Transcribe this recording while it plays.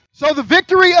So the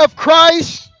victory of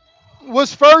Christ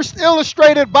was first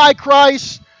illustrated by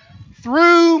Christ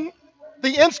through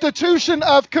the institution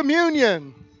of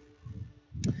communion.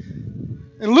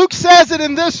 And Luke says it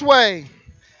in this way.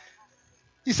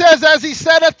 He says, as he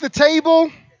sat at the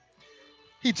table,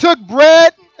 he took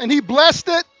bread and he blessed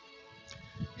it.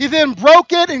 He then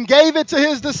broke it and gave it to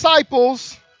his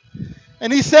disciples.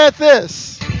 And he said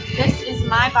this: "This is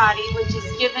my body, which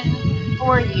is given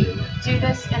for you. Do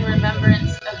this in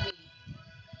remembrance of me."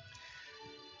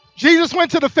 Jesus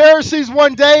went to the Pharisees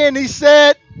one day and he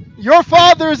said, your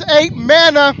fathers ate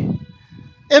manna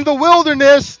in the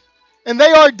wilderness and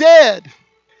they are dead.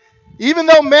 Even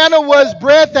though manna was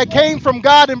bread that came from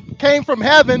God and came from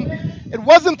heaven, it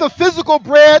wasn't the physical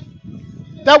bread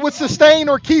that would sustain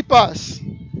or keep us.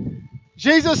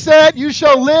 Jesus said, you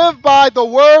shall live by the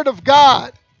word of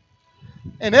God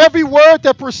and every word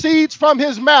that proceeds from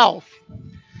his mouth.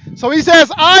 So he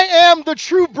says, I am the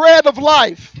true bread of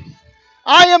life.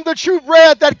 I am the true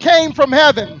bread that came from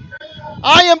heaven.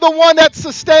 I am the one that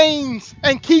sustains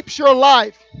and keeps your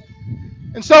life.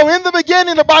 And so in the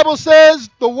beginning, the Bible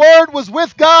says, the Word was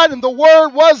with God and the Word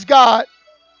was God.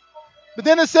 But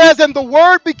then it says, and the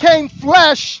Word became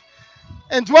flesh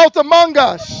and dwelt among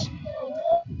us.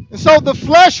 And so the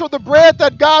flesh or the bread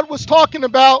that God was talking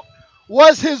about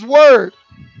was his Word.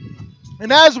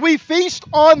 And as we feast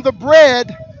on the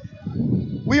bread,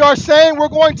 we are saying we're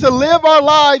going to live our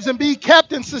lives and be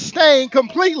kept and sustained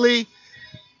completely,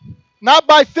 not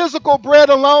by physical bread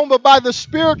alone, but by the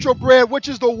spiritual bread, which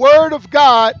is the Word of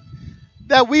God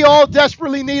that we all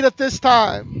desperately need at this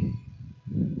time.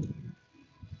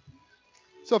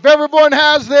 So if everyone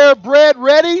has their bread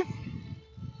ready,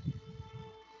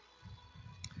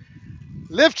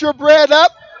 lift your bread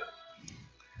up.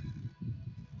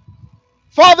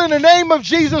 Father, in the name of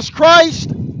Jesus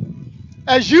Christ,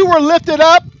 as you were lifted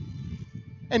up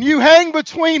and you hang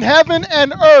between heaven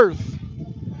and earth,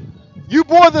 you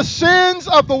bore the sins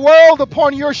of the world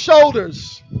upon your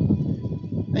shoulders.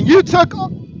 And you took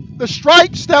the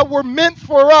stripes that were meant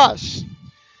for us.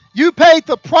 You paid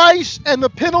the price and the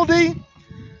penalty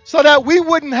so that we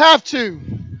wouldn't have to.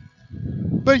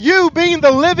 But you, being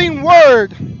the living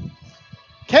Word,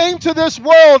 came to this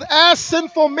world as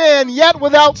sinful men, yet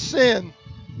without sin.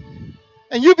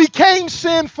 And you became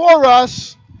sin for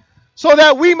us so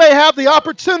that we may have the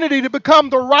opportunity to become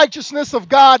the righteousness of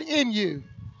God in you.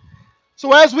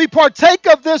 So as we partake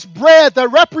of this bread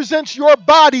that represents your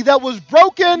body that was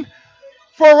broken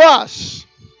for us,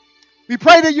 we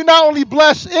pray that you not only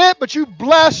bless it, but you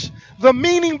bless the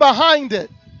meaning behind it.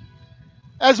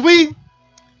 As we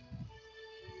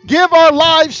give our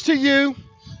lives to you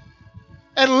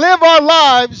and live our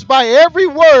lives by every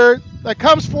word that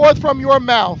comes forth from your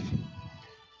mouth.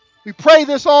 We pray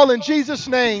this all in Jesus'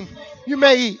 name. You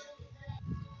may eat.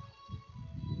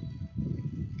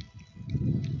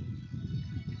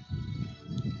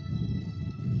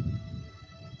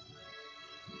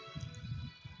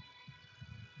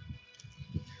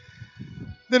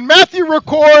 Then Matthew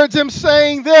records him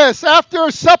saying this: after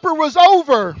supper was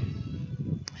over,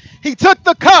 he took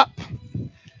the cup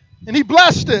and he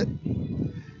blessed it.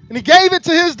 And he gave it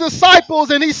to his disciples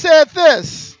and he said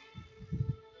this: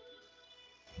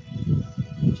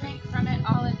 "Drink from it,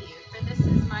 all of you, for this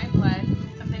is my blood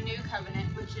of the new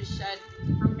covenant, which is shed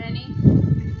for many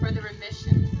for the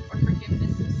remission or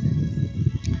forgiveness of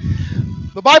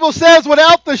sins." The Bible says,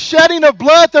 without the shedding of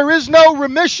blood, there is no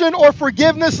remission or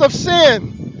forgiveness of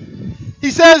sin.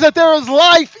 He says that there is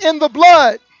life in the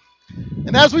blood.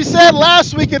 And as we said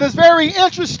last week, it is very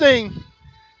interesting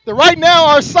that right now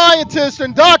our scientists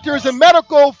and doctors and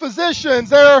medical physicians,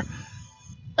 they're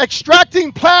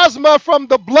extracting plasma from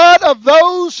the blood of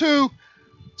those who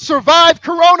survived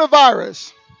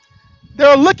coronavirus.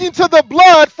 They're looking to the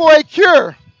blood for a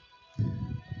cure.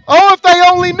 Oh, if they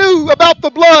only knew about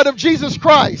the blood of Jesus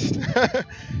Christ.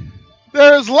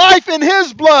 There is life in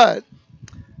his blood.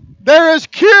 There is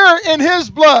cure in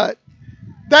his blood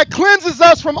that cleanses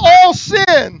us from all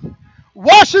sin,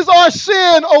 washes our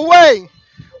sin away.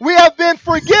 We have been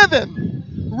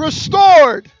forgiven,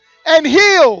 restored, and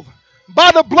healed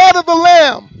by the blood of the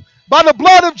Lamb, by the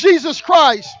blood of Jesus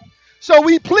Christ. So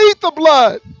we plead the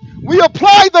blood. We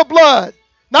apply the blood,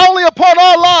 not only upon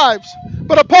our lives,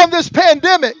 but upon this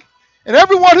pandemic and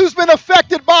everyone who's been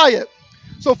affected by it.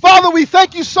 So, Father, we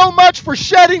thank you so much for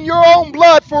shedding your own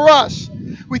blood for us.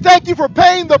 We thank you for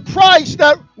paying the price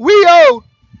that we owed,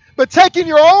 but taking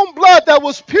your own blood that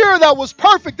was pure, that was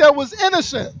perfect, that was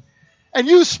innocent, and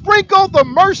you sprinkled the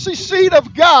mercy seat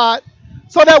of God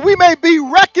so that we may be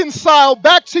reconciled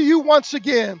back to you once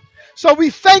again. So we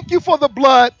thank you for the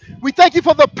blood. We thank you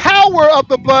for the power of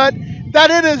the blood that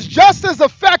it is just as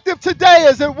effective today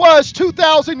as it was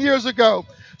 2,000 years ago.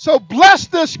 So bless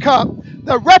this cup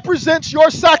that represents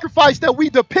your sacrifice that we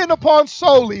depend upon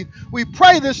solely. We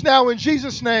pray this now in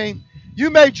Jesus' name. You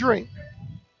may drink.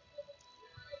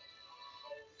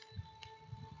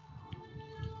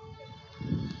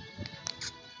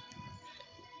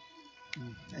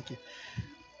 Thank you.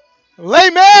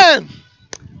 Amen.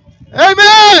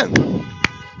 Amen.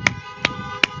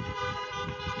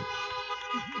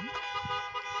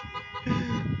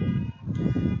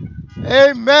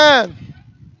 Amen.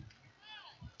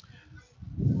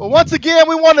 Well, once again,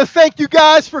 we want to thank you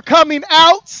guys for coming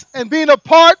out and being a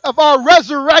part of our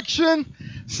resurrection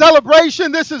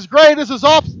celebration. This is great. This is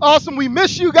awesome. We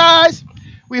miss you guys.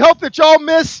 We hope that y'all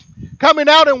miss coming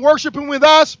out and worshiping with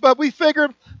us, but we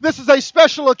figured this is a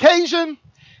special occasion.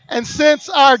 And since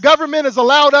our government has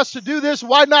allowed us to do this,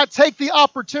 why not take the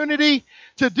opportunity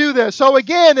to do this? So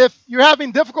again, if you're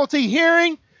having difficulty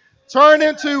hearing, turn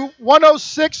into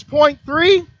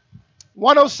 106.3.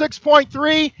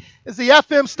 106.3 is the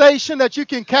FM station that you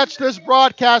can catch this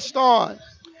broadcast on.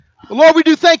 But Lord, we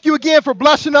do thank you again for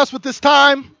blessing us with this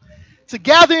time to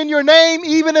gather in your name,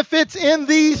 even if it's in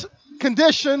these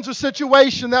conditions or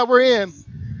situation that we're in.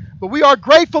 But we are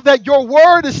grateful that your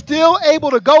word is still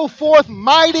able to go forth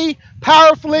mighty,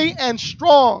 powerfully, and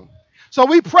strong. So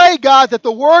we pray, God, that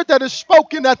the word that is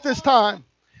spoken at this time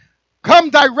come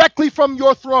directly from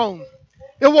your throne.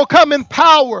 It will come in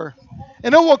power,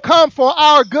 and it will come for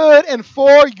our good and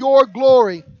for your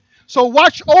glory. So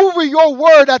watch over your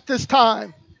word at this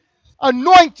time.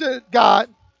 Anoint it, God.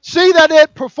 See that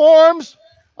it performs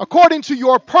according to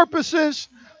your purposes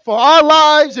for our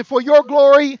lives and for your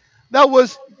glory that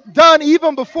was done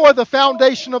even before the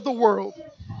foundation of the world.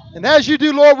 And as you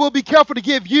do, Lord, we'll be careful to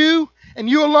give you and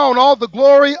you alone all the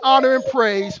glory, honor, and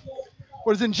praise.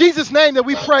 For it's in Jesus' name that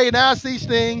we pray and ask these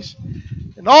things.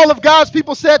 And all of God's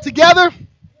people said together,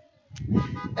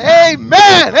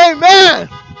 amen, amen.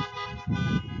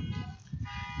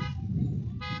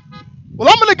 Well,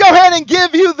 I'm going to go ahead and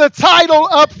give you the title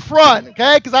up front,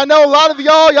 okay? Because I know a lot of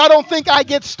y'all don't think I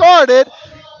get started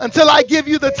until I give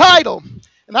you the title.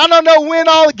 And I don't know when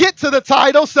I'll get to the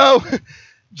title, so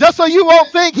just so you won't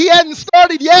think he hadn't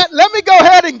started yet, let me go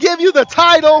ahead and give you the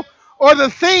title or the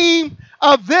theme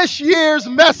of this year's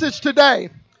message today.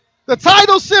 The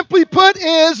title, simply put,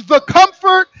 is The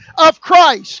Comfort of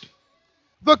Christ.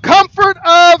 The Comfort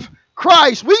of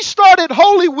Christ. We started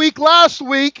Holy Week last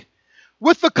week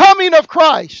with the coming of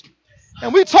Christ.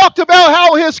 And we talked about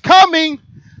how his coming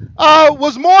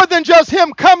was more than just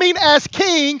him coming as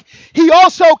king. He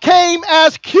also came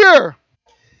as cure.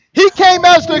 He came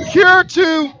as the cure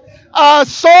to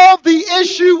solve the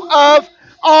issue of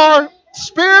our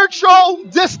spiritual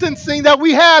distancing that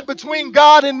we had between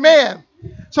God and man.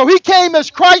 So he came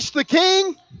as Christ the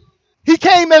King. He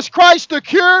came as Christ the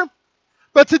cure.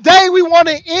 But today we want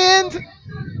to end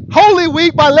Holy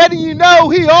Week by letting you know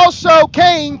he also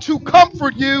came to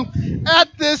comfort you at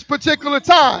this particular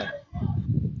time.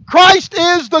 Christ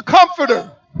is the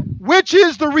comforter, which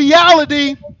is the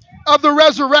reality of the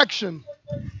resurrection.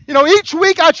 You know, each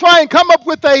week I try and come up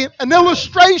with an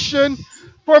illustration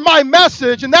for my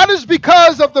message, and that is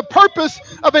because of the purpose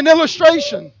of an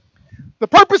illustration. The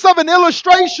purpose of an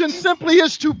illustration simply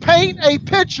is to paint a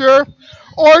picture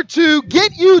or to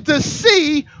get you to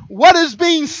see what is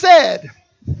being said.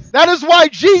 That is why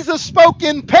Jesus spoke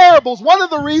in parables. One of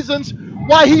the reasons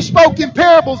why he spoke in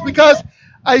parables, because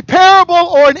a parable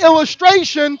or an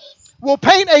illustration will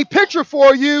paint a picture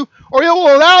for you, or it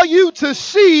will allow you to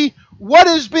see what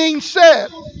is being said.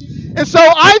 And so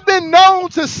I've been known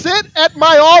to sit at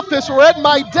my office or at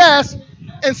my desk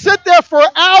and sit there for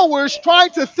hours trying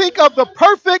to think of the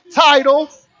perfect title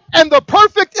and the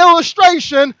perfect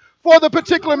illustration for the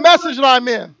particular message that I'm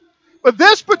in. But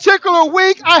this particular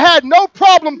week, I had no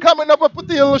problem coming up with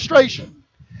the illustration.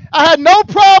 I had no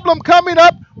problem coming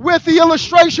up with the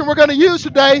illustration we're going to use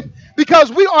today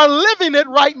because we are living it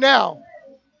right now.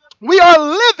 We are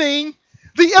living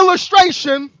the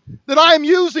illustration that I am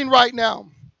using right now.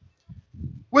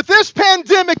 With this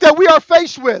pandemic that we are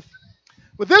faced with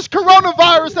this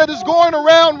coronavirus that is going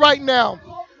around right now,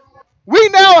 we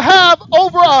now have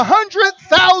over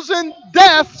 100,000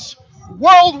 deaths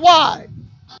worldwide.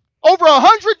 Over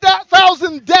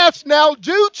 100,000 deaths now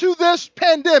due to this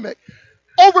pandemic.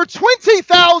 Over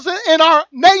 20,000 in our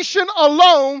nation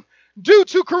alone due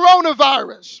to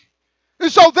coronavirus.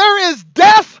 And so there is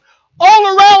death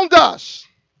all around us.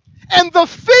 And the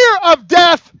fear of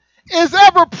death is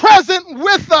ever present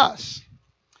with us.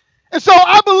 And so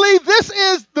I believe this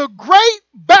is the great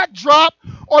backdrop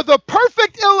or the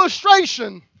perfect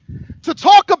illustration to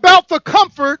talk about the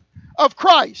comfort of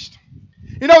Christ.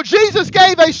 You know, Jesus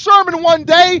gave a sermon one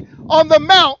day on the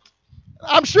Mount.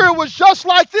 I'm sure it was just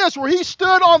like this, where he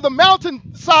stood on the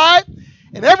mountainside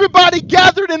and everybody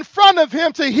gathered in front of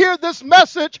him to hear this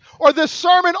message or this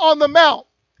sermon on the Mount.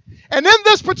 And in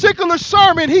this particular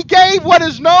sermon, he gave what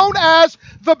is known as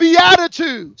the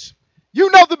Beatitudes. You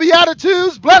know the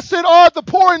Beatitudes. Blessed are the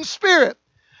poor in spirit.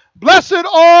 Blessed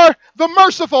are the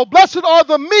merciful. Blessed are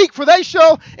the meek, for they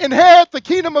shall inherit the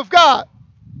kingdom of God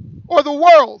or the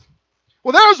world.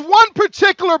 Well, there's one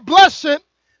particular blessing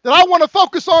that I want to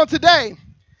focus on today.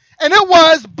 And it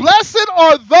was, blessed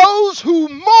are those who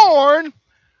mourn,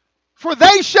 for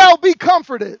they shall be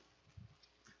comforted.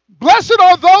 Blessed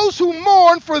are those who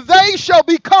mourn, for they shall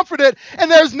be comforted.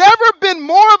 And there's never been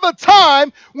more of a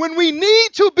time when we need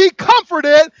to be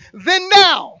comforted than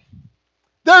now.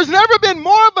 There's never been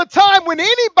more of a time when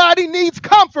anybody needs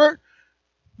comfort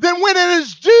than when it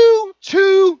is due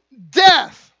to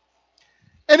death.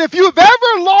 And if you've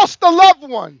ever lost a loved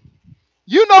one,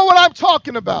 you know what I'm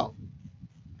talking about.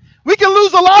 We can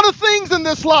lose a lot of things in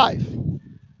this life.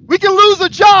 We can lose a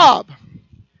job.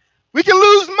 We can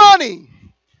lose money.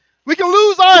 We can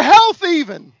lose our health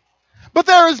even. But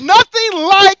there is nothing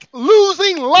like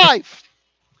losing life.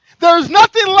 There is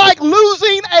nothing like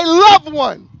losing a loved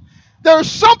one. There's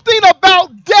something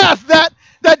about death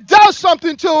that does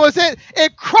something to us.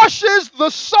 It crushes the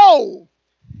soul.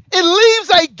 It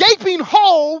leaves a gaping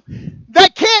hole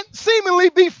that can't seemingly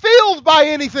be filled by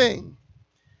anything.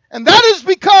 And that is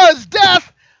because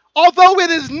death, although it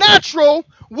is natural,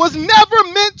 was never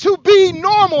meant to be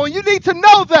normal. You need to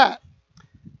know that.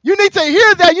 You need to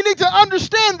hear that. You need to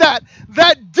understand that.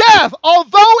 That death,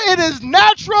 although it is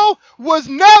natural, was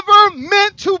never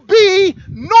meant to be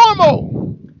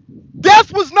normal.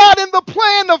 Death was not in the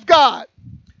plan of God.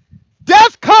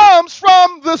 Death comes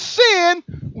from the sin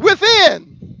within.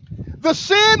 The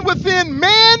sin within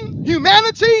man,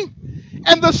 humanity,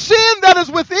 and the sin that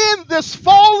is within this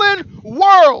fallen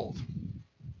world.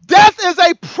 Death is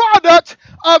a product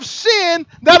of sin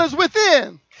that is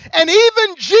within. And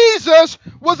even Jesus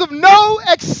was of no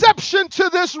exception to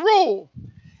this rule.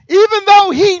 Even though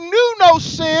he knew no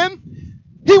sin,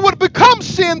 he would become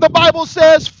sin, the Bible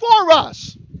says, for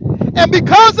us. And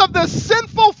because of the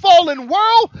sinful fallen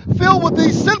world filled with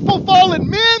these sinful fallen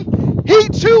men, he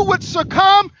too would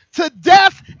succumb to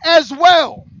death as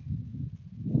well.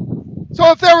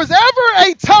 So if there was ever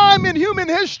a time in human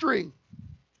history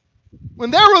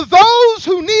when there were those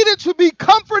who needed to be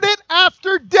comforted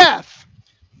after death,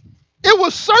 it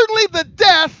was certainly the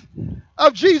death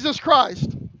of Jesus Christ.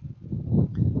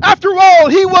 After all,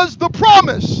 he was the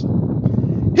promise.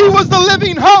 He was the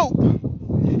living hope.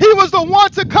 He was the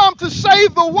one to come to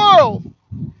save the world.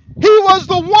 He was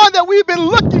the one that we've been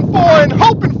looking for and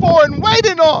hoping for and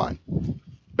waiting on.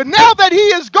 But now that he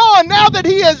is gone, now that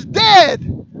he is dead,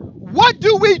 what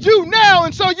do we do now?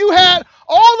 And so you had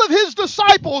all of his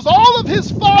disciples, all of his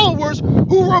followers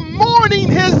who were mourning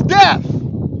his death,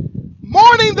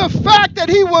 mourning the fact that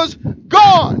he was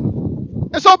gone.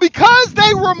 And so because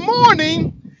they were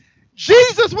mourning,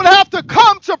 Jesus would have to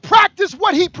come to practice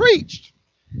what he preached.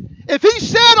 If he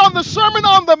said on the Sermon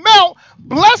on the Mount,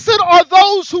 blessed are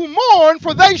those who mourn,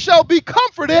 for they shall be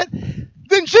comforted,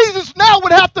 then Jesus now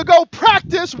would have to go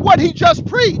practice what he just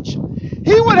preached.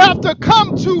 He would have to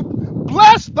come to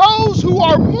bless those who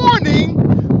are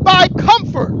mourning by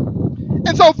comfort.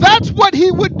 And so that's what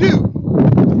he would do.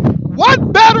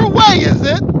 What better way is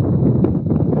it?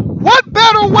 What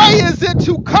better way is it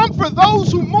to comfort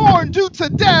those who mourn due to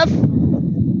death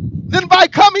than by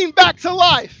coming back to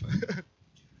life?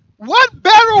 What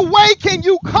better way can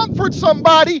you comfort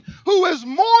somebody who is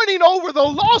mourning over the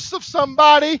loss of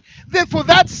somebody than for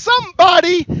that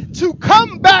somebody to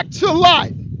come back to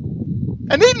life?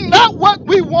 And isn't that what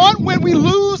we want when we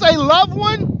lose a loved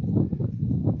one?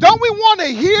 Don't we want to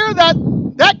hear that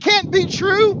that can't be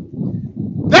true?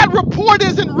 That report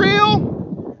isn't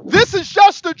real? This is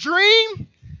just a dream?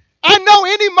 I know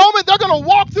any moment they're going to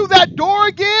walk through that door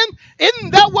again.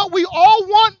 Isn't that what we all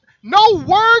want? No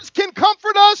words can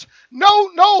comfort us.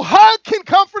 No hug can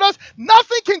comfort us.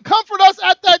 Nothing can comfort us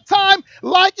at that time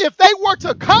like if they were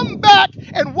to come back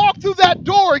and walk through that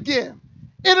door again.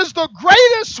 It is the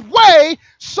greatest way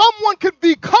someone could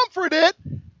be comforted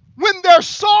when their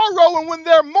sorrow and when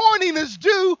their mourning is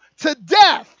due to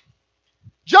death.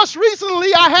 Just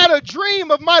recently, I had a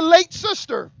dream of my late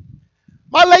sister.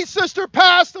 My late sister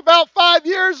passed about 5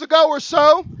 years ago or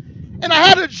so. And I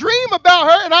had a dream about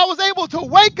her, and I was able to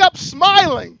wake up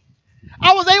smiling.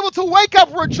 I was able to wake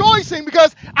up rejoicing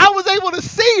because I was able to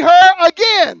see her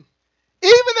again.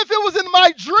 Even if it was in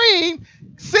my dream,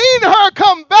 seeing her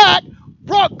come back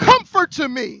brought comfort to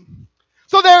me.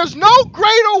 So there's no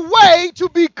greater way to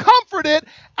be comforted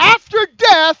after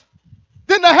death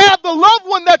than to have the loved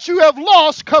one that you have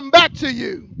lost come back to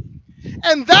you.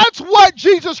 And that's what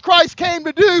Jesus Christ came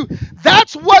to do.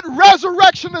 That's what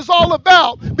resurrection is all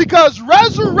about. Because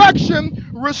resurrection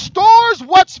restores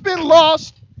what's been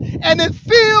lost and it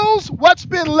fills what's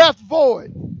been left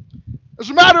void. As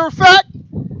a matter of fact,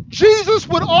 Jesus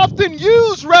would often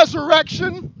use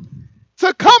resurrection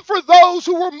to comfort those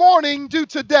who were mourning due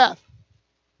to death.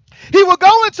 He would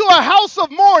go into a house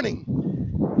of mourning.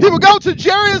 He would go to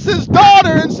Jairus' daughter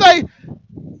and say,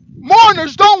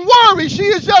 "Mourners, don't worry, she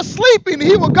is just sleeping."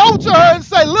 He would go to her and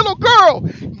say, "Little girl,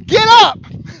 get up."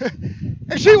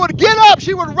 And she would get up,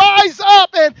 she would rise up,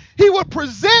 and he would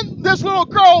present this little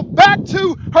girl back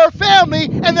to her family,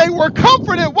 and they were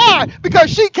comforted. Why? Because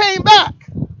she came back.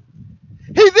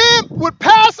 He then would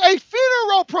pass a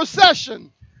funeral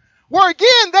procession where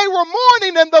again they were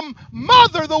mourning, and the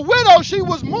mother, the widow, she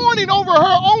was mourning over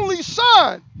her only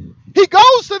son. He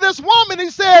goes to this woman, he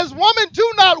says, "Woman,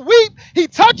 do not weep." He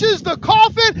touches the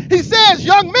coffin, he says,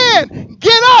 "Young man,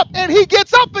 get up," and he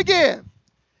gets up again.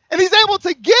 And he's able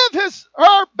to give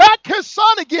her back his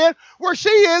son again, where she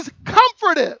is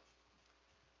comforted.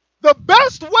 The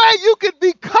best way you can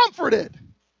be comforted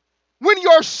when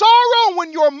your sorrow,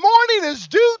 when your mourning is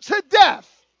due to death,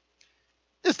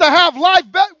 is to have life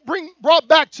brought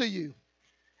back to you.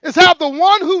 Is have the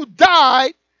one who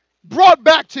died brought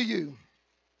back to you.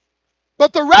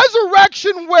 But the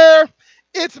resurrection where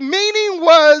its meaning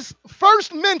was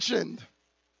first mentioned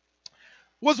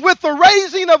was with the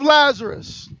raising of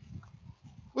Lazarus.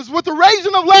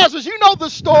 You know the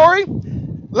story.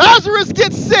 Lazarus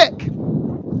gets sick.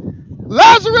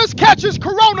 Lazarus catches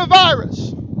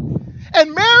coronavirus.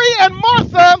 And Mary and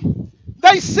Martha,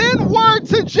 they send word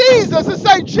to Jesus and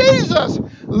say, "Jesus,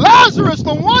 Lazarus,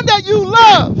 the one that you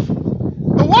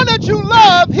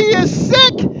love, he is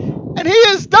sick and he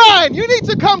is dying. You need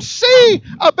to come see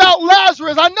about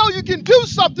Lazarus. I know you can do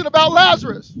something about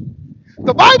Lazarus."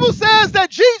 The Bible says that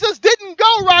Jesus didn't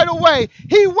go right away.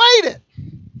 He waited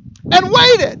and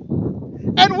waited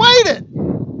and waited.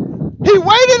 He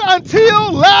waited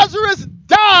until Lazarus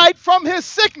died from his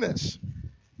sickness.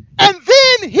 And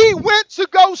then he went to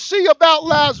go see about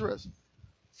Lazarus.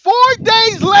 4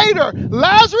 days later,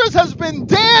 Lazarus has been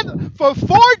dead for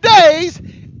 4 days,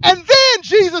 and then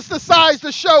Jesus decides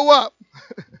to show up.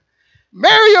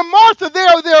 Mary and Martha,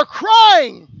 they're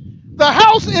crying. The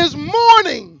house is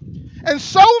mourning. And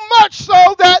so much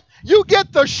so that you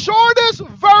get the shortest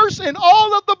verse in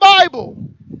all of the Bible.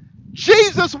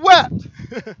 Jesus wept.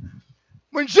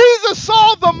 When Jesus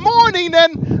saw the mourning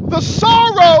and the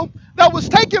sorrow that was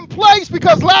taking place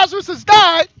because Lazarus has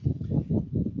died,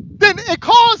 then it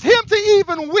caused him to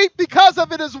even weep because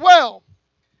of it as well.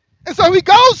 And so he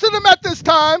goes to them at this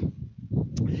time,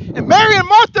 and Mary and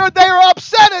Martha, they are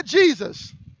upset at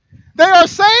Jesus. They are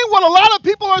saying what a lot of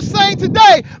people are saying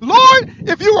today. "Lord,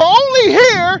 if you were only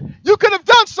here, you could have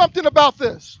done something about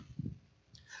this.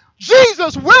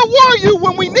 Jesus, where were you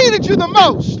when we needed you the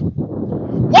most?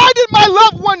 Why did my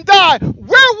loved one die?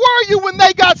 Where were you when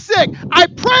they got sick? I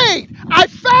prayed, I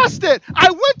fasted, I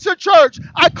went to church,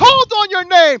 I called on your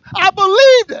name, I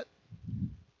believed it.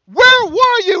 Where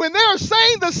were you?" And they're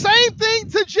saying the same thing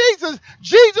to Jesus.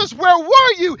 "Jesus, where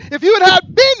were you? If you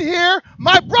had been here,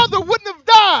 my brother wouldn't have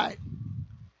died."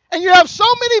 And you have so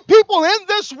many people in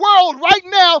this world right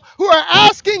now who are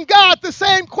asking God the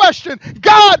same question.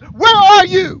 "God, where are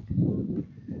you?"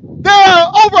 There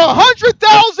are over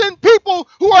 100,000 people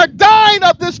who are dying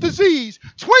of this disease.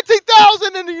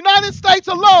 20,000 in the United States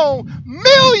alone.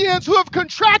 Millions who have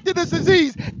contracted this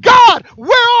disease. "God,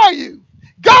 where are you?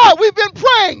 God, we've been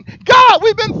praying. God,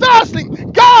 we've been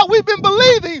fasting. God, we've been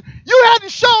believing. You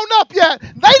hadn't shown up yet."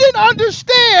 They didn't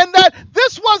understand that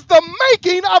this was the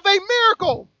making of a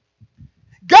miracle.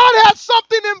 God had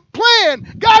something in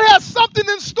plan. God had something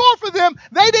in store for them.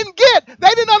 They didn't get. They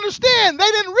didn't understand. They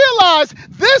didn't realize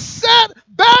this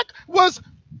setback was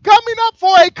coming up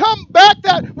for a comeback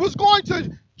that was going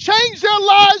to change their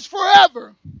lives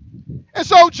forever. And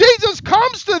so Jesus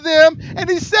comes to them and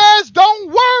he says, "Don't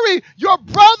worry, your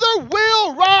brother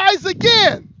will rise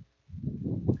again."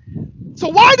 So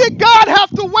why did God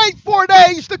have to wait 4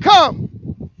 days to come?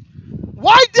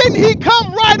 Why didn't he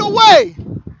come right away?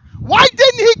 Why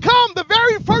didn't he come the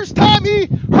very first time he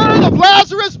heard of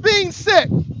Lazarus being sick?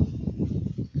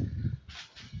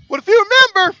 Well, if you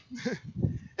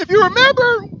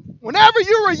remember whenever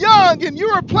you were young and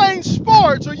you were playing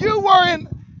sports or you were in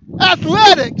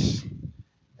athletics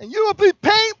and you would be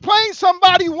playing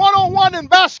somebody one-on-one in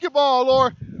basketball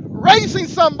or racing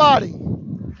somebody,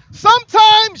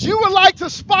 sometimes you would like to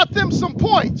spot them some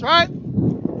points, right?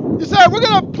 You said, we're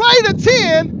going to play to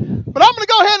 10, but I'm going to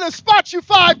go ahead and spot you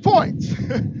 5 points.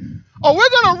 Or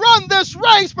we're going to run this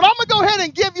race, but I'm going to go ahead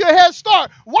and give you a head start.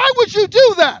 Why would you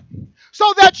do that?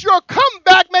 So that your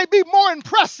comeback may be more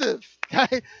impressive.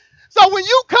 Okay? So when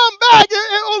you come back,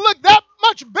 it will look that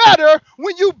much better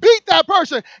when you beat that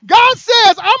person. God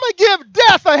says, I'm going to give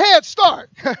death a head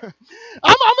start. I'm going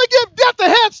to give death a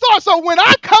head start. So when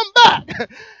I come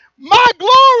back, my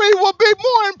glory will be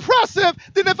more impressive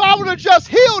than if I would have just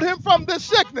healed him from this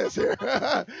sickness here.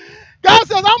 God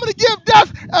says, I'm going to give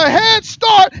death a head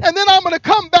start, and then I'm going to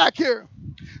come back here.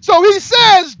 So he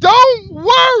says, don't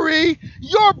worry,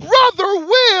 your brother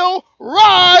will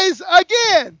rise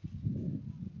again.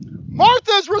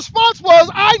 Martha's response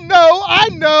was, I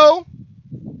know.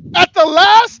 At the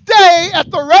last day,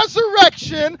 at the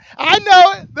resurrection, I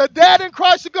know the dead in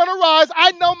Christ are going to rise.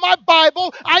 I know my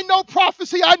Bible. I know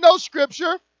prophecy. I know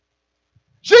scripture.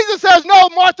 Jesus says, no,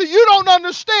 Martha, you don't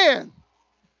understand.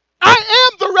 I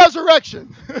am the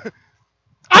resurrection.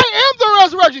 I am the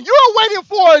resurrection. You are waiting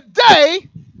for a day,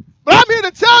 but I'm here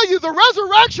to tell you the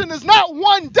resurrection is not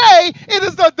one day. It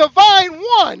is the divine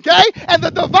one, okay? And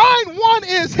the divine one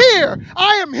is here.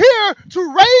 I am here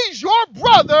to raise your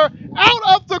brother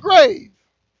out of the grave.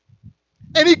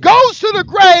 And he goes to the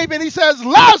grave and he says,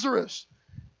 Lazarus,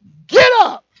 get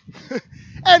up.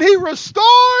 And he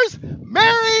restores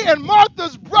Mary and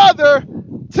Martha's brother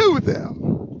to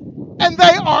them. And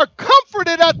they are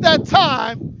comforted at that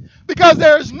time because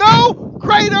there is no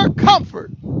greater comfort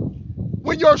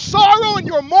when your sorrow and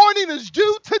your mourning is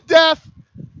due to death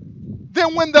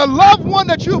than when the loved one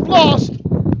that you've lost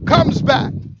comes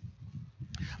back.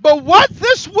 But what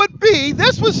this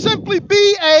would simply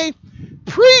be a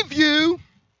preview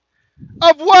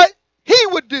of what he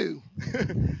would do.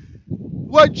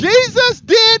 What Jesus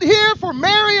did here for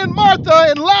Mary and Martha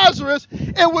and Lazarus,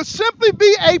 it would simply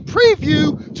be a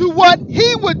preview to what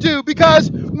he would do.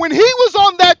 Because when he was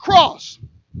on that cross,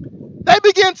 they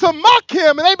began to mock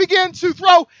him and they began to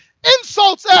throw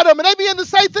insults at him. And they began to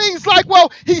say things like,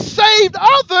 well, he saved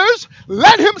others,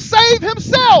 let him save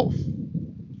himself.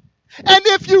 And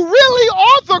if you really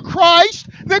are the Christ,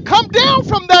 then come down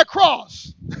from that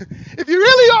cross. If you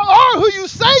really are who you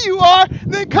say you are,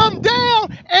 then come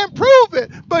down and prove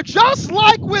it. But just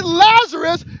like with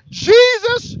Lazarus,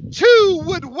 Jesus too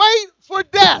would wait for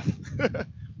death.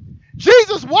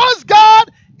 Jesus was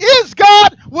God, is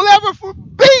God, will ever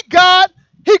be God.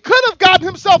 He could have gotten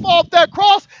himself off that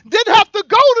cross, didn't have to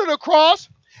go to the cross.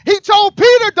 He told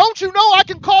Peter, don't you know I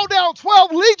can call down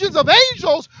 12 legions of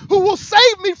angels who will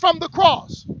save me from the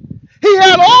cross. He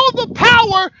had all the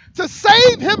power to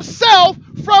save himself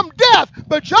from death.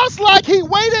 But just like he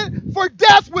waited for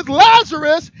death with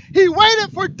Lazarus, he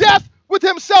waited for death with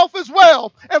himself as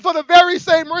well. And for the very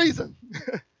same reason.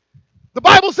 The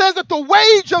Bible says that the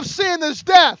wage of sin is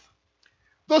death.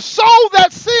 The soul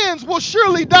that sins will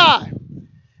surely die.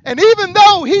 And even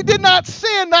though he did not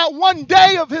sin not one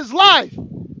day of his life,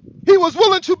 he was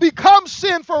willing to become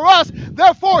sin for us.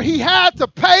 Therefore, he had to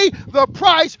pay the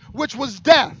price, which was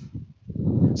death.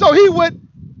 So he would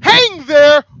hang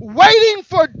there waiting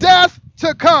for death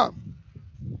to come.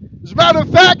 As a matter of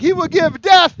fact, he would give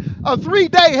death a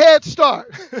 3-day head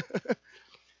start.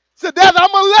 So death,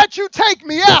 I'm going to let you take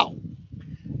me out.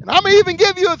 And I'm going to even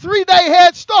give you a 3-day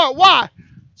head start. Why?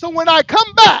 So when I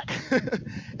come back,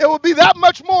 it will be that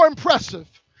much more impressive.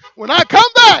 When I come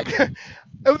back,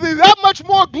 it will be that much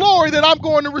more glory that I'm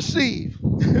going to receive.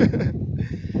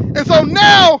 And so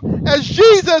now, as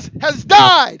Jesus has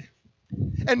died,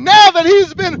 and now that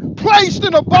he's been placed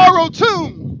in a borrowed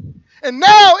tomb, and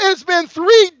now it's been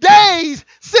 3 days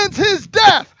since his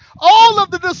death, all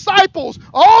of the disciples,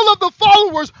 all of the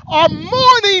followers are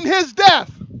mourning his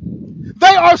death.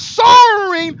 They are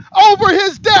sorrowing over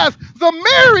his death. The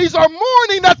Marys are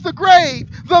mourning at the grave.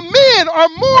 The men are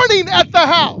mourning at the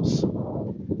house.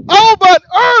 Oh, but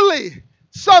early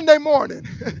Sunday morning,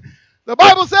 the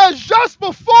Bible says just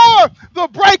before the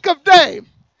break of day,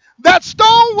 that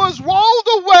stone was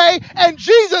rolled away and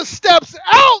Jesus steps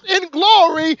out in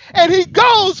glory and he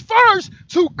goes first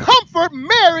to comfort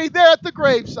Mary there at the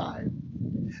graveside.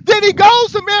 Then he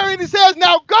goes to Mary and he says,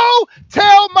 now go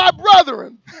tell my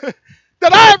brethren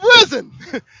that I have risen,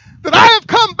 that I have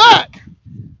come back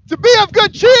to be of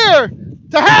good cheer,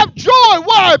 to have joy.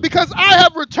 Why? Because I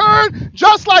have returned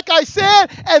just like I said,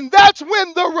 and that's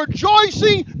when the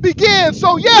rejoicing begins.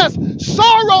 So yes,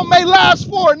 sorrow may last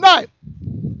for a night,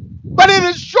 but it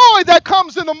is joy that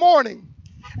comes in the morning.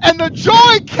 And the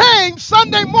joy came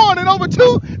Sunday morning over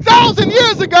 2,000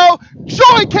 years ago.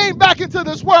 Joy came back into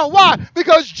this world. Why?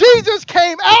 Because Jesus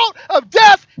came out of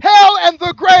death, hell, and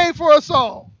the grave for us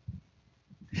all.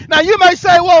 Now you may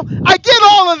say, well, I get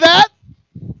all of that.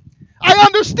 I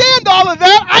understand all of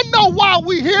that. I know why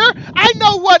we're here. I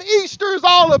know what Easter is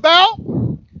all about.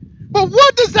 But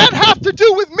what does that have to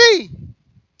do with me?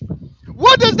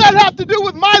 What does that have to do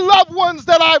with my loved ones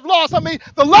that I've lost? I mean,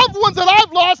 the loved ones that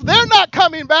I've lost, they're not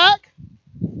coming back.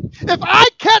 If I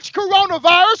catch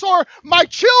coronavirus or my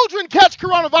children catch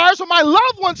coronavirus or my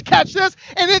loved ones catch this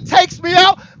and it takes me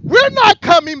out, we're not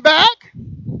coming back.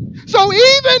 So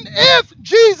even if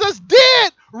Jesus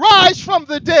did rise from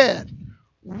the dead,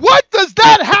 what does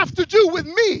that have to do with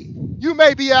me? You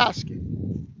may be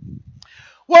asking.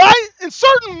 Well, in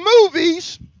certain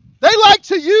movies, they like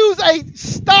to use a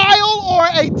style or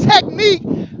a technique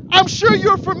I'm sure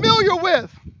you're familiar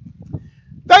with.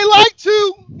 They like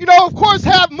to, of course,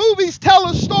 have movies tell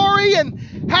a story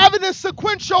and have it in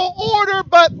sequential order,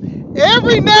 but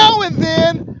every now and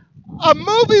then, a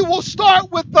movie will start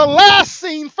with the last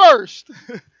scene first.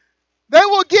 They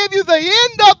will give you the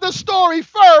end of the story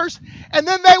first, and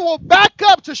then they will back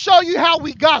up to show you how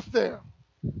we got there.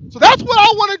 So that's what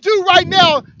I want to do right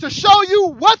now, to show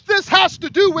you what this has to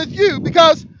do with you,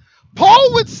 because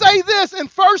Paul would say this in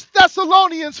 1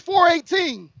 Thessalonians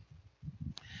 4:18.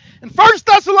 In 1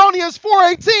 Thessalonians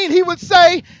 4:18, he would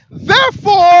say,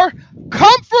 therefore,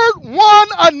 comfort one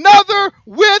another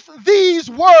with these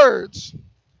words.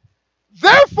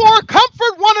 Therefore,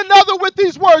 comfort one another with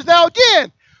these words. Now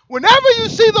again, whenever you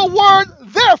see the word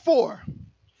therefore,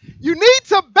 you need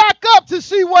to back up to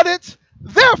see what it's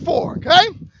there for, okay?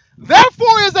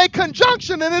 Therefore is a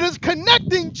conjunction, and it is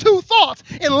connecting two thoughts.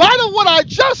 In light of what I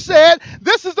just said,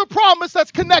 this is the promise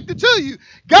that's connected to you.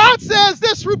 God says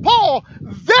this through Paul,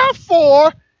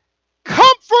 therefore,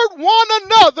 comfort one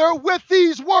another with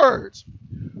these words.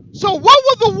 So what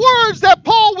were the words that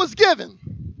Paul was given?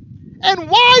 And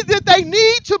why did they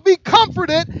need to be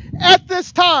comforted at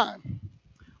this time?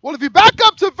 Well, if you back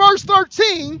up to verse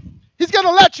 13, he's going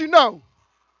to let you know.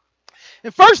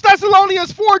 In 1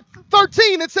 Thessalonians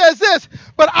 4:13, it says this,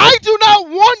 but I do not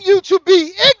want you to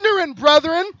be ignorant,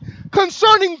 brethren,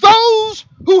 concerning those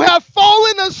who have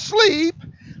fallen asleep,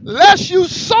 lest you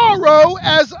sorrow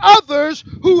as others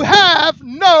who have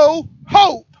no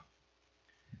hope.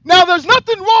 Now, there's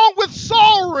nothing wrong with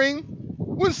sorrowing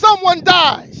when someone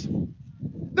dies.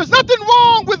 There's nothing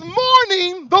wrong with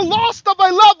mourning the loss of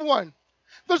a loved one.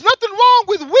 There's nothing wrong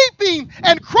with weeping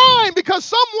and crying because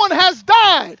someone has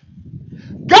died.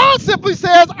 God simply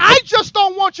says, I just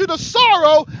don't want you to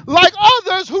sorrow like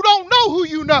others who don't know who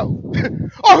you know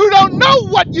or who don't know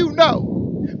what you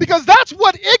know. Because that's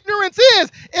what ignorance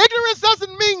is. Ignorance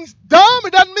doesn't mean dumb.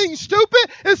 It doesn't mean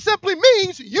stupid. It simply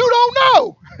means you don't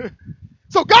know.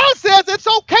 So God says it's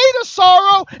okay to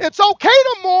sorrow. It's okay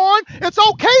to mourn. It's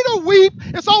okay to weep.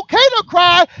 It's okay to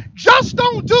cry. Just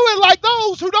don't do it like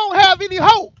those who don't have any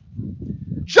hope.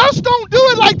 Just don't do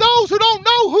it like those who don't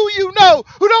know who you know,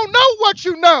 who don't know what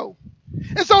you know.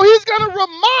 And so he's going to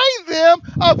remind them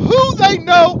of who they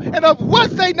know and of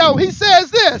what they know. He says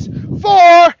this,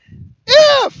 for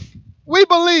if we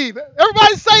believe,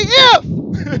 everybody say if,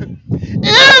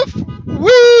 if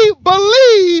we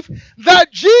believe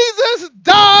that Jesus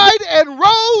died and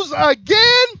rose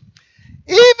again,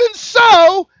 even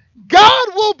so, God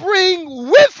will bring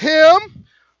with him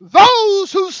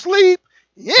those who sleep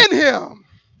in him.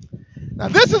 Now,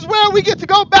 this is where we get to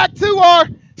go back to our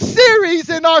series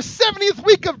in our 70th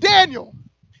week of Daniel.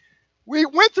 We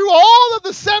went through all of the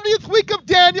 70th week of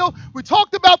Daniel. We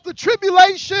talked about the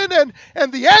tribulation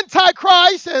and the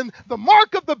Antichrist and the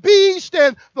mark of the beast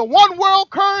and the one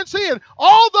world currency and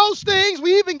all those things.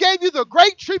 We even gave you the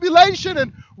great tribulation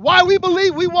and why we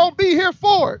believe we won't be here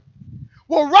for it.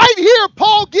 Well, right here,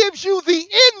 Paul gives you the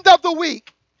end of the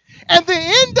week. And the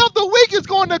end of the week is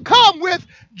going to come with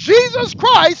Jesus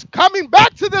Christ coming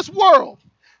back to this world.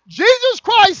 Jesus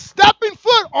Christ stepping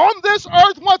foot on this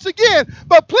earth once again.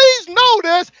 But please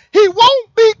notice, he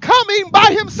won't be coming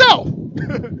by himself.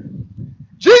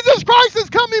 Jesus Christ is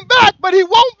coming back, but he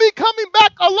won't be coming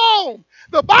back alone.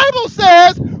 The Bible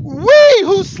says, we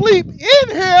who sleep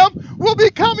in him will be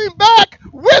coming back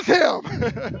with him.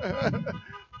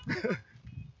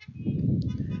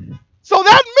 So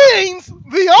that means the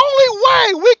only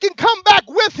way we can come back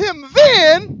with him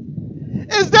then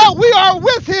is that we are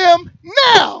with him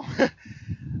now.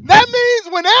 That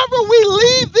means whenever we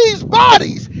leave these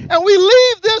bodies and we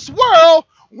leave this world,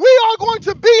 we are going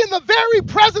to be in the very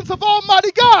presence of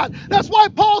Almighty God. That's why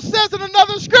Paul says in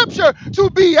another scripture, to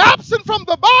be absent from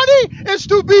the body is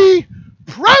to be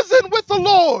present with the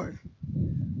Lord.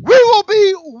 We will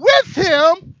be with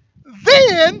him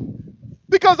then,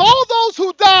 because all those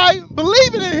who die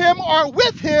believing in him are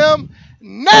with him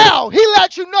now. He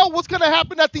lets you know what's going to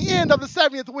happen at the end of the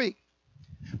 70th week.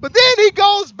 But then he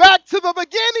goes back to the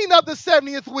beginning of the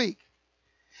 70th week.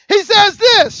 He says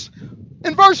this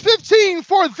in verse 15,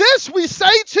 "For this we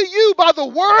say to you by the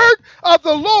word of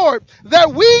the Lord,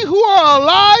 that we who are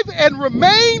alive and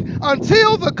remain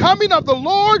until the coming of the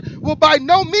Lord will by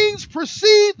no means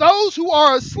precede those who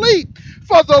are asleep.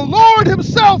 For the Lord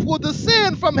himself will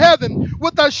descend from heaven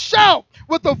with a shout,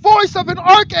 with the voice of an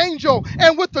archangel,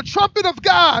 and with the trumpet of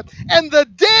God. And the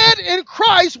dead in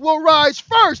Christ will rise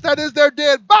first," that is, their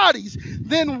dead bodies.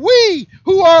 "Then we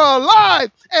who are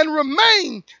alive and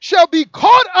remain shall be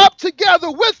caught up together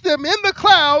with them in the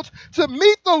clouds to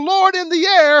meet the Lord in the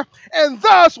air, and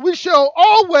thus we shall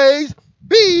always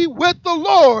be with the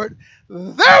Lord.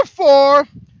 Therefore,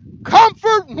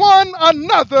 comfort one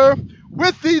another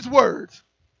with these words."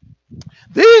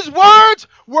 These words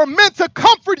were meant to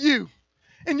comfort you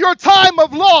in your time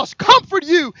of loss, comfort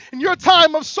you in your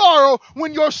time of sorrow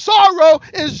when your sorrow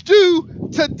is due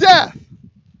to death.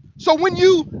 So when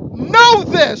you know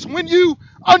this, when you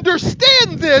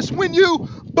understand this, when you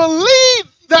believe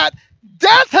that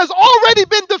death has already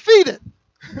been defeated,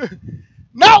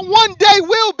 not one day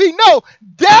will be, no,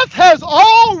 death has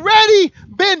already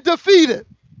been defeated.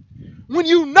 When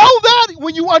you know that,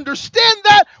 when you understand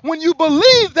that, when you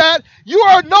believe that, you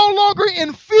are no longer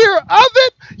in fear of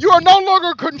it, you are no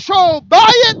longer controlled by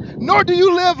it, nor do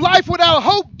you live life without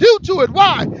hope due to it.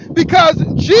 Why? Because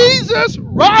Jesus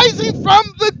rising from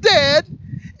the dead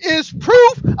is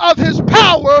proof of his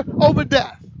power over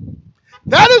death.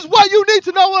 That is what you need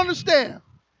to know and understand.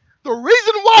 The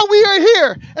reason why we are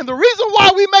here, and the reason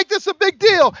why we make this a big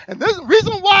deal, and the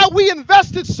reason why we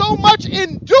invested so much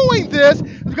in doing this,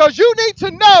 is because you need to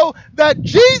know that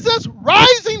Jesus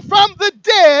rising from the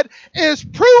dead is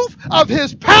proof of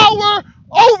his power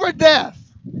over death.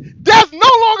 Death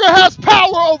no longer has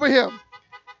power over him.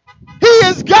 He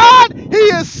is God, he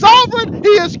is sovereign, he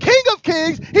is King of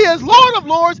kings, he is Lord of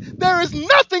lords. There is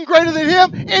nothing greater than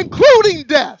him, including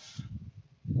death.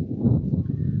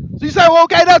 So you say, well,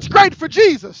 okay, that's great for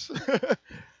Jesus.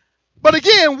 But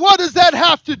again, what does that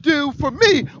have to do for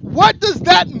me? What does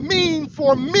that mean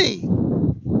for me?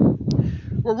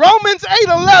 Well, Romans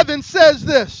 8:11 says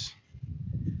this.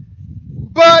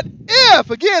 But if,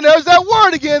 again, there's that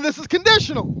word again, this is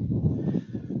conditional.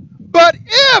 But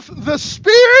if the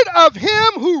spirit of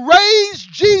him who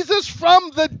raised Jesus from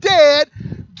the dead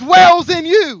dwells in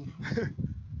you.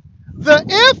 The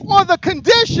if or the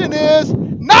condition is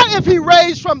not if he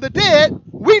raised from the dead.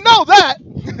 We know that.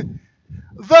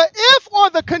 The if or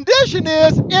the condition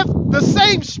is if the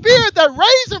same spirit that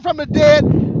raised him from the dead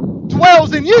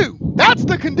dwells in you. That's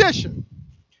the condition.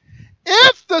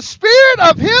 If the spirit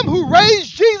of him who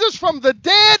raised Jesus from the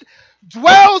dead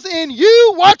dwells in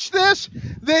you, watch this,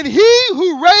 then he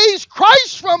who raised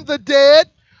Christ from the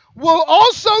dead will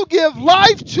also give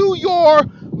life to your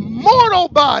mortal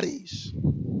bodies.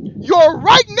 Your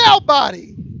right now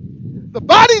body. The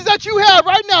bodies that you have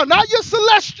right now, not your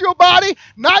celestial body,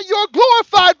 not your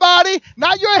glorified body,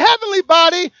 not your heavenly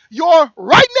body, your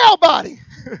right now body.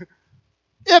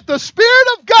 If the Spirit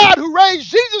of God who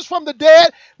raised Jesus from the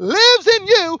dead lives in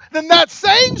you, then that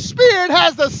same Spirit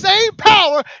has the same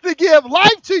power to give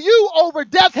life to you over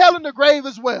death, hell, and the grave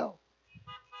as well.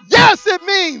 Yes, it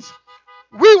means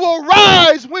we will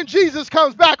rise when Jesus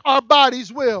comes back, our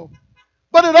bodies will.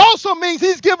 But it also means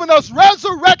he's given us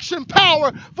resurrection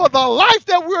power for the life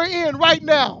that we're in right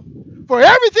now. For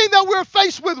everything that we're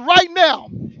faced with right now,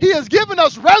 he has given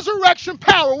us resurrection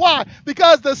power. Why?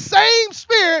 Because the same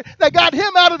spirit that got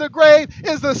him out of the grave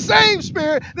is the same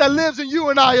spirit that lives in you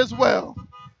and I as well.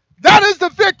 That is the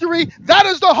victory. That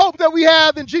is the hope that we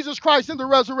have in Jesus Christ in the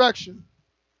resurrection.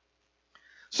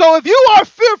 So if you are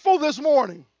fearful this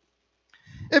morning,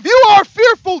 if you are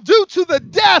fearful due to the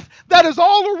death that is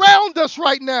all around us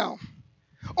right now,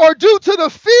 or due to the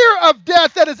fear of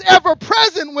death that is ever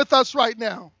present with us right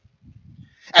now,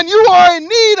 and you are in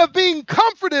need of being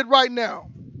comforted right now,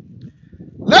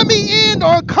 let me end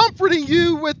on comforting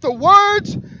you with the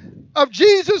words of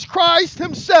Jesus Christ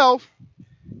himself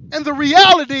and the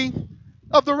reality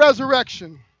of the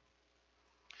resurrection.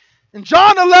 In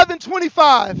John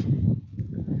 11:25,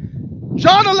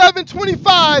 John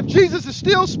 11:25, Jesus is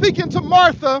still speaking to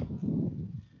Martha,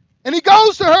 and he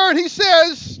goes to her and he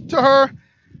says to her,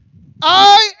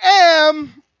 I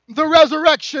am the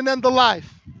resurrection and the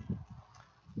life.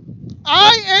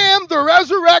 I am the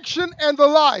resurrection and the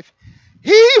life.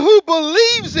 He who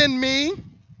believes in me,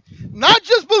 not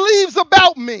just believes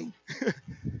about me,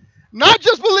 not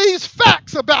just believes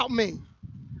facts about me,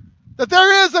 that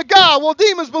there is a God. Well,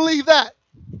 demons believe that.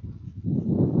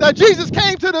 That Jesus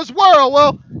came to this world.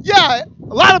 Well, yeah,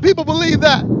 a lot of people believe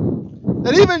that.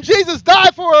 That even Jesus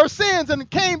died for our sins and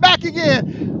came back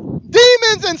again.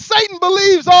 Demons and Satan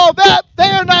believes all that. They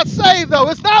are not saved, though.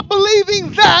 It's not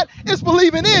believing that, it's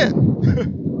believing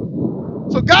in.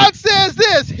 So God says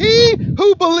this, he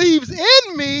who believes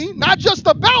in me, not just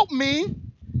about me,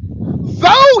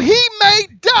 though he may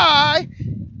die,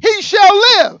 he shall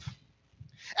live.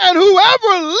 And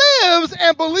whoever lives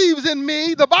and believes in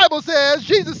me, the Bible says,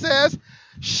 Jesus says,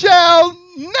 shall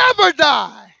never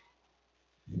die.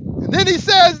 And then he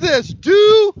says this,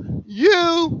 do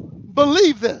you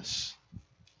believe this?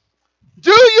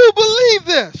 Do you believe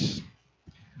this?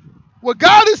 What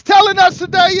God is telling us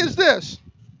today is this.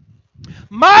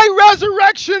 My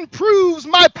resurrection proves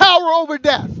my power over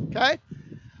death, okay?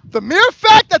 The mere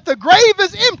fact that the grave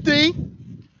is empty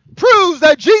proves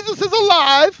that Jesus is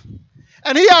alive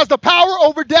and he has the power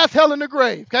over death, hell, and the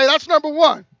grave, okay? That's number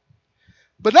one.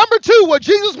 But number two, what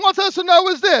Jesus wants us to know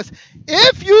is this.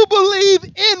 If you believe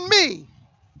in me,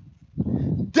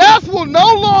 death will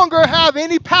no longer have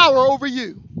any power over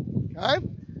you, okay?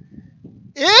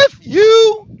 If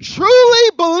you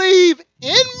truly believe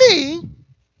in me,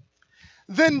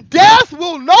 then death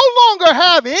will no longer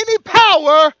have any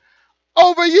power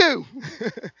over you.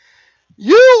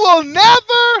 You will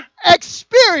never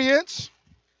experience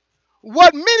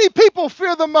what many people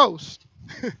fear the most.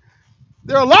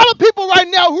 There are a lot of people right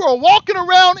now who are walking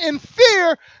around in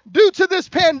fear due to this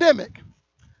pandemic.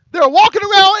 They're walking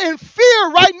around in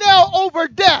fear right now over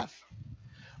death.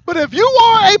 But if you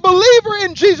are a believer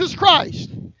in Jesus Christ,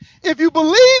 if you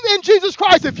believe in Jesus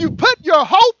Christ, if you put your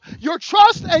hope, your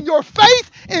trust, and your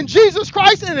faith in Jesus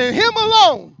Christ and in him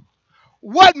alone,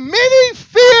 what many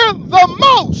fear the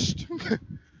most,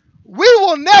 we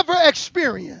will never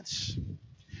experience.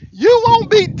 You won't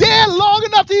be dead long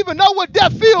enough to even know what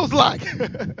death feels like.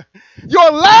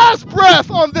 Your last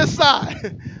breath on this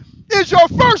side is your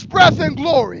first breath in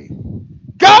glory.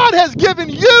 God has given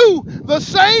you the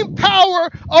same power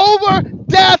over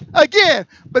death again.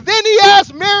 But then he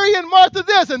asked Mary and Martha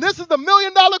this, and this is the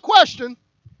million-dollar question.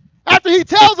 After he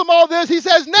tells them all this, he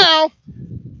says, now,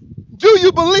 do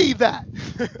you believe that?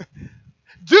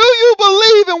 Do you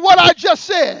believe in what I just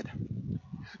said?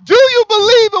 Do you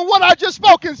believe in what I just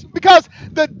spoken? Because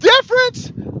the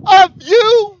difference of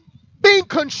you being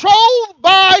controlled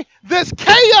by this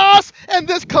chaos and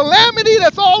this calamity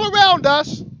that's all around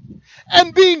us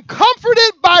and being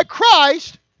comforted by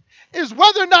Christ is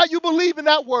whether or not you believe in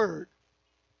that word.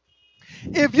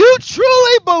 If you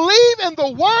truly believe in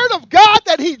the word of God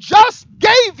that he just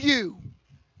gave you,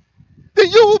 then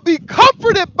you will be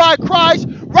comforted by Christ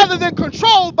rather than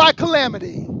controlled by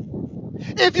calamity.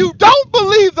 If you don't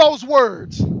believe those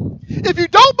words, if you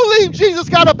don't believe Jesus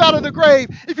got up out of the grave,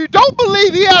 if you don't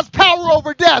believe he has power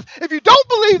over death, if you don't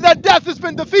believe that death has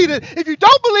been defeated, if you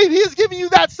don't believe he is giving you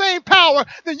that same power,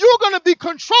 then you're going to be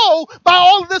controlled by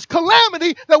all of this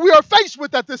calamity that we are faced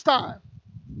with at this time.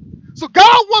 So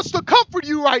God wants to comfort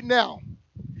you right now.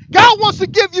 God wants to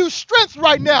give you strength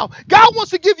right now. God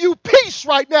wants to give you peace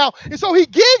right now. And so he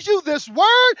gives you this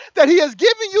word that he has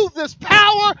given you this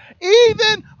power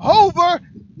even over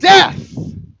death.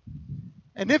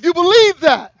 And if you believe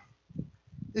that,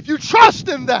 if you trust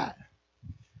in that,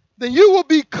 then you will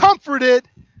be comforted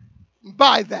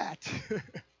by that.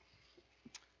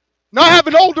 Now I have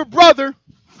an older brother,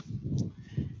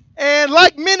 and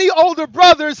like many older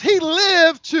brothers, he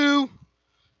lived to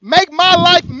make my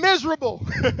life miserable.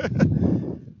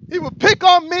 He would pick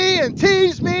on me and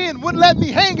tease me and wouldn't let me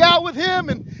hang out with him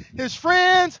and his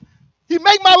friends. He'd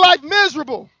make my life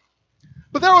miserable.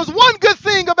 But there was one good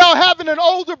thing about having an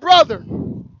older brother.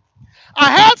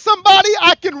 I had somebody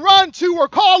I can run to or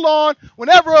call on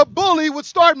whenever a bully would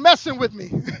start messing with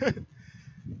me.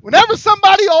 Whenever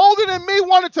somebody older than me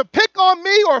wanted to pick on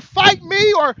me or fight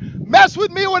me or mess with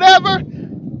me or whatever,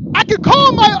 I could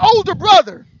call my older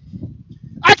brother.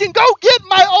 I can go get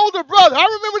my older brother. I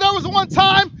remember there was one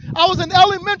time I was in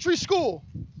elementary school.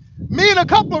 Me and a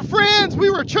couple of friends, we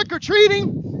were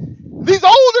trick-or-treating. These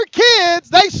older kids,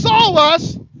 they saw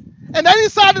us, and they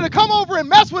decided to come over and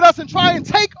mess with us and try and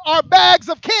take our bags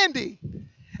of candy.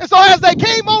 And so as they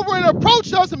came over and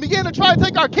approached us and began to try to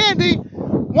take our candy,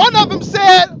 one of them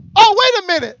said, oh, wait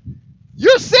a minute.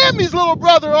 You're Sammy's little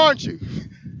brother, aren't you?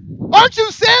 Aren't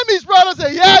you Sammy's brother? I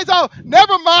said, yeah. He's all,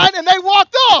 never mind. And they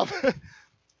walked off.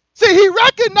 See, he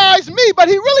recognized me, but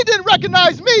he really didn't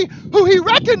recognize me. Who he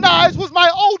recognized was my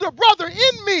older brother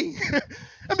in me.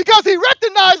 And because he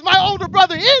recognized my older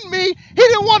brother in me, he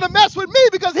didn't want to mess with me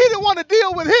because he didn't want to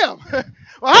deal with him.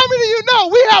 Well, how many of you know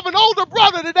we have an older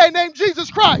brother today named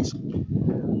Jesus Christ?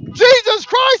 Jesus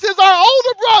Christ is our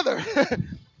older brother.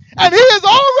 And he has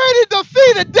already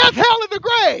defeated death, hell, and the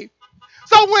grave.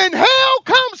 So when hell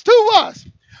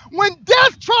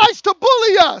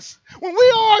us, when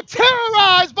we are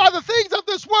terrorized by the things of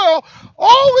this world,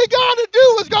 all we got to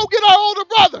do is go get our older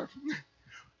brother.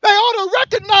 They ought to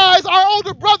recognize our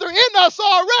older brother in us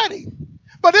already.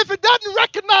 But if it doesn't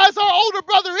recognize our older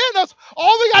brother in us,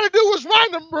 all we got to do is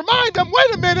remind them,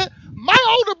 wait a minute, my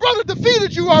older brother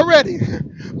defeated you already.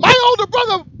 My older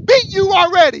brother beat you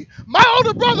already. My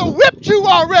older brother whipped you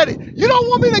already. You don't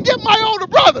want me to get my older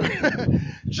brother.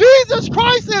 Jesus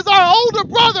Christ is our older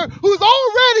brother who's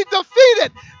already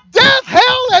defeated death,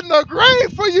 hell, and the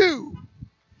grave for you.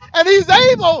 And he's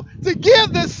able to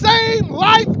give the same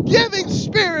life-giving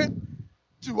spirit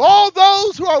to all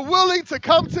those who are willing to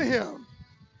come to him.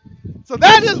 So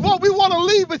that is what we want to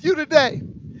leave with you today.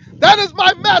 That is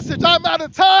my message. I'm out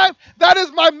of time. That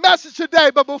is my message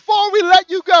today. But before we let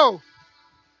you go,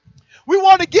 we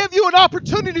want to give you an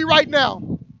opportunity right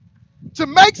now to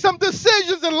make some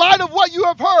decisions in light of what you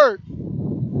have heard.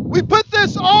 We put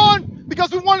this on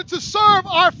because we wanted to serve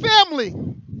our family.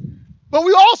 But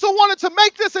we also wanted to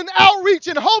make this an outreach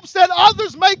in hopes that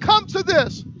others may come to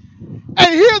this and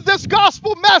hear this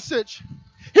gospel message.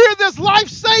 Hear this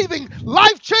life-saving,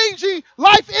 life-changing,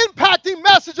 life-impacting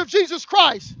message of Jesus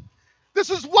Christ. This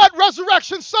is what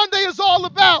Resurrection Sunday is all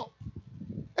about.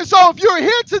 And so if you're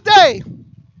here today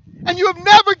and you have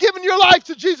never given your life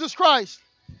to Jesus Christ,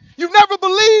 you've never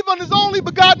believed on his only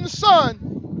begotten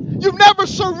Son, you've never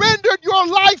surrendered your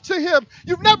life to him,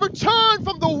 you've never turned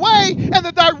from the way and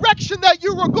the direction that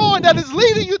you were going that is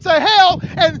leading you to hell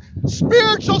and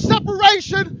spiritual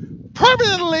separation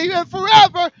permanently and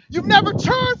forever, you've never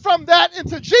turned from that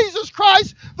into Jesus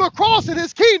Christ, the cross, and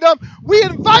his kingdom, we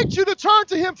invite you to turn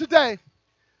to him today.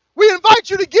 We invite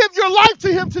you to give your life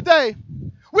to him today.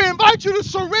 We invite you to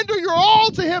surrender your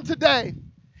all to him today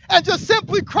and just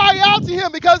simply cry out to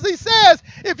him, because he says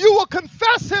if you will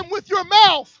confess him with your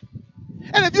mouth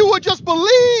and if you will just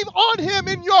believe on him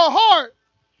in your heart,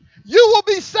 you will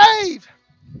be saved.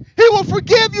 He will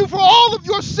forgive you for all of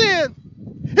your sin.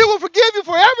 He will forgive you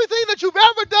for everything that you've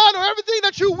ever done or everything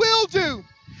that you will do.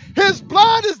 His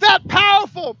blood is that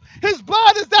powerful. His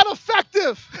blood is that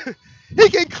effective. He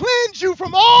can cleanse you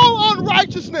from all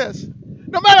unrighteousness.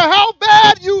 No matter how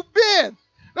bad you've been,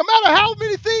 no matter how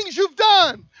many things you've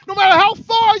done, no matter how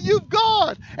far you've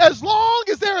gone, as long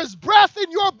as there is breath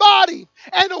in your body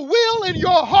and a will in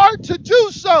your heart to do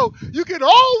so, you can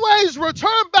always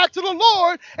return back to the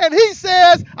Lord, and he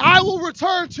says, I will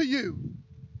return to you.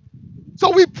 So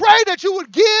we pray that you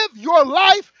would give your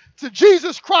life to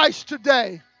Jesus Christ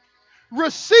today.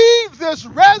 Receive this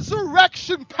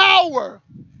resurrection power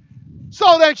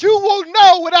so that you will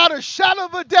know without a shadow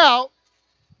of a doubt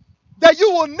that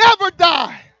you will never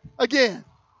die again.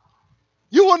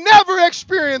 You will never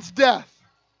experience death.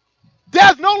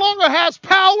 Death no longer has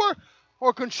power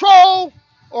or control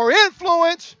or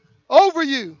influence over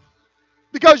you,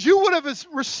 because you would have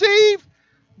received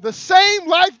the same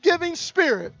life-giving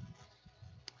spirit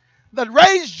that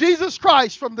raised Jesus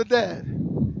Christ from the dead.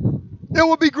 It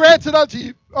will be granted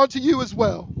unto you as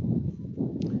well.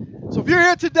 So if you're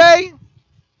here today,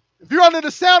 if you're under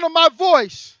the sound of my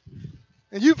voice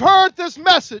and you've heard this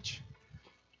message,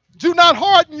 do not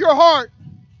harden your heart.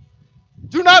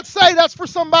 Do not say that's for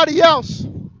somebody else.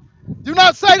 Do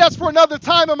not say that's for another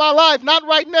time in my life, not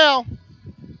right now.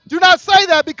 Do not say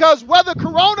that, because whether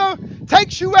Corona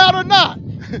takes you out or not,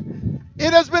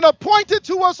 it has been appointed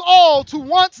to us all to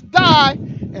once die,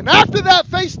 and after that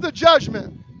face the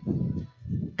judgment.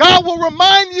 God will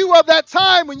remind you of that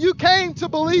time when you came to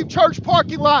Believe Church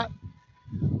parking lot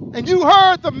and you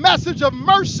heard the message of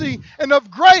mercy and of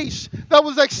grace that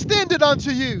was extended unto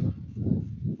you,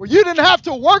 where you didn't have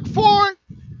to work for it,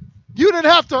 you didn't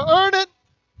have to earn it,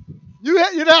 you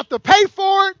didn't have to pay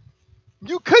for it,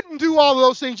 you couldn't do all of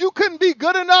those things, you couldn't be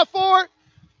good enough for it.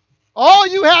 All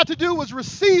you had to do was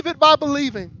receive it by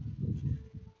believing.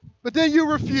 But then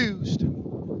you refused.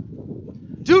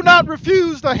 Do not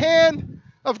refuse the hand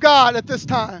of God at this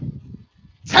time.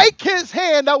 Take his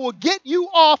hand that will get you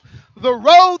off the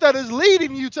road that is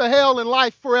leading you to hell and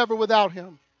life forever without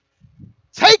him.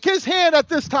 Take his hand at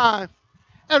this time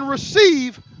and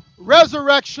receive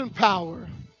resurrection power.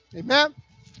 Amen.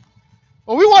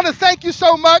 Well, we want to thank you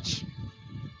so much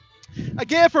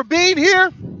again for being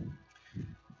here,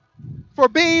 for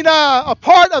being a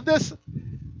part of this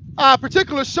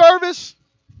particular service.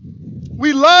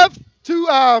 We love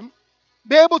to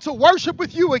be able to worship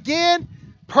with you again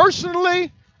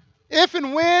personally. If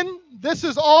and when this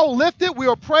is all lifted, we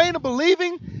are praying and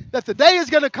believing that the day is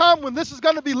going to come when this is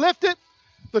going to be lifted.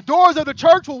 The doors of the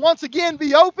church will once again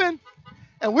be open,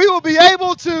 and we will be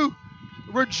able to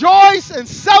rejoice and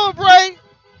celebrate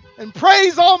and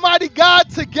praise Almighty God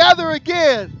together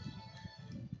again.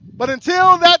 But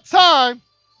until that time,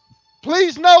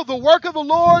 please know the work of the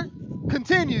Lord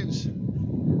continues.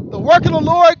 The work of the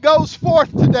Lord goes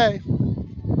forth today.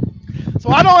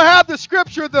 So I don't have the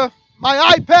scripture.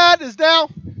 My iPad is now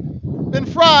been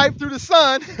fried through the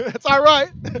sun. It's all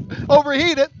right.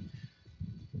 Overheated.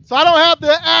 So I don't have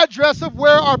the address of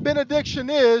where our benediction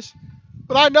is,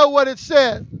 but I know what it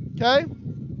said. Okay?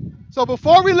 So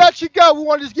before we let you go, we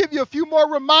want to just give you a few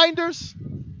more reminders.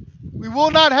 We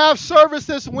will not have service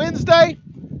this Wednesday,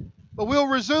 but we'll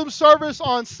resume service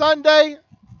on Sunday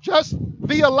just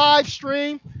via live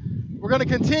stream. We're going to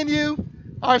continue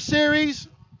our series,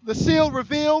 The Seal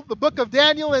Revealed, the book of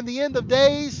Daniel and the End of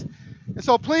Days. And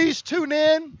so please tune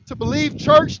in to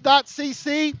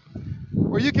believechurch.cc,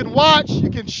 where you can watch, you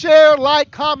can share,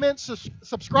 like, comment,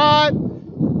 subscribe.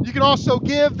 You can also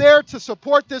give there to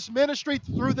support this ministry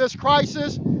through this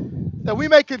crisis, that we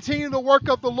may continue the work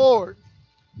of the Lord.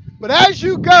 But as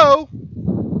you go,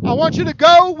 I want you to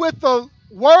go with the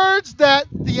words that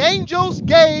the angels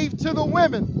gave to the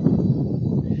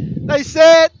women. They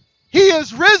said, "He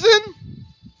is risen.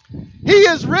 He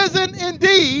is risen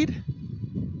indeed.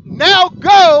 Now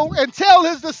go and tell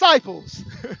his disciples."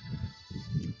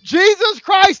 Jesus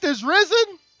Christ is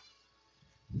risen.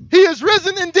 He is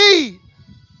risen indeed.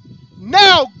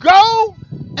 Now go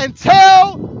and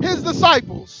tell his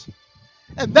disciples.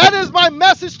 And that is my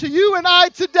message to you and I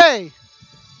today.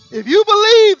 If you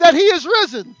believe that he is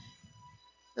risen,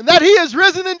 and that he is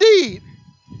risen indeed,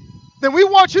 then we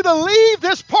want you to leave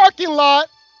this parking lot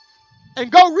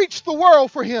and go reach the world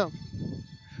for him.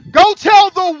 Go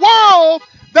tell the world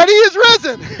that he is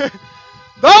risen.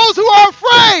 Those who are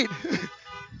afraid,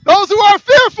 those who are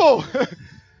fearful,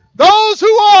 those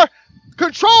who are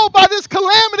controlled by this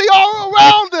calamity all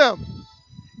around them,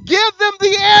 give them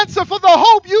the answer for the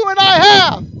hope you and I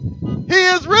have. He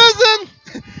is risen.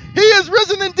 He is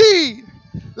risen indeed.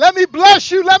 Let me bless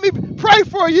you. Let me pray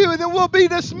for you, and then we'll be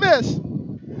dismissed.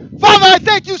 Father, I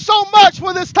thank you so much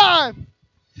for this time.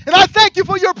 And I thank you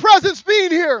for your presence being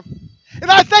here.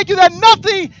 And I thank you that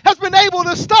nothing has been able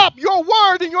to stop your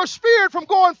word and your spirit from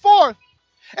going forth.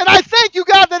 And I thank you,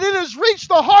 God, that it has reached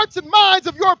the hearts and minds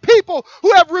of your people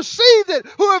who have received it,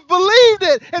 who have believed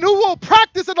it, and who will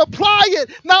practice and apply it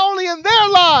not only in their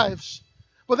lives,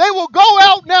 but they will go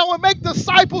out now and make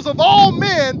disciples of all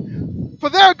men for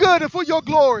their good and for your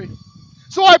glory.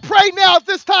 So I pray now at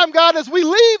this time, God, as we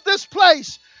leave this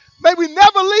place, may we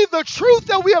never leave the truth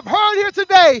that we have heard here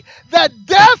today, that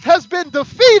death has been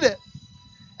defeated,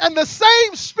 and the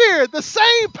same spirit, the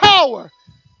same power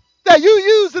that you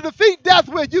use to defeat death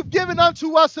with, you've given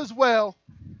unto us as well.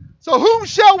 So whom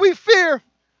shall we fear?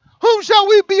 Whom shall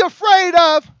we be afraid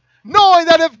of? Knowing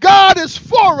that if God is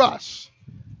for us,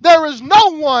 there is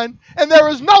no one and there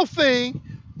is no thing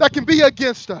that can be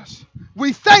against us.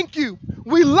 We thank you.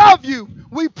 We love you.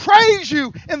 We praise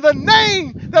you in the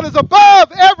name that is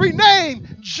above every name,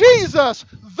 Jesus,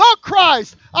 the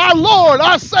Christ, our Lord,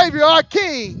 our Savior, our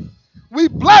King. We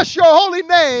bless your holy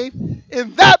name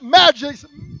in that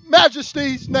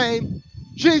majesty's name,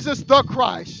 Jesus the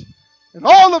Christ. And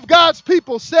all of God's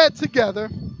people said together,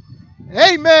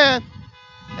 amen,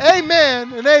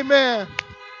 amen, and amen.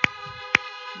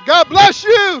 God bless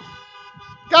you.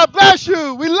 God bless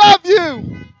you. We love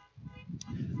you.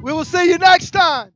 We will see you next time.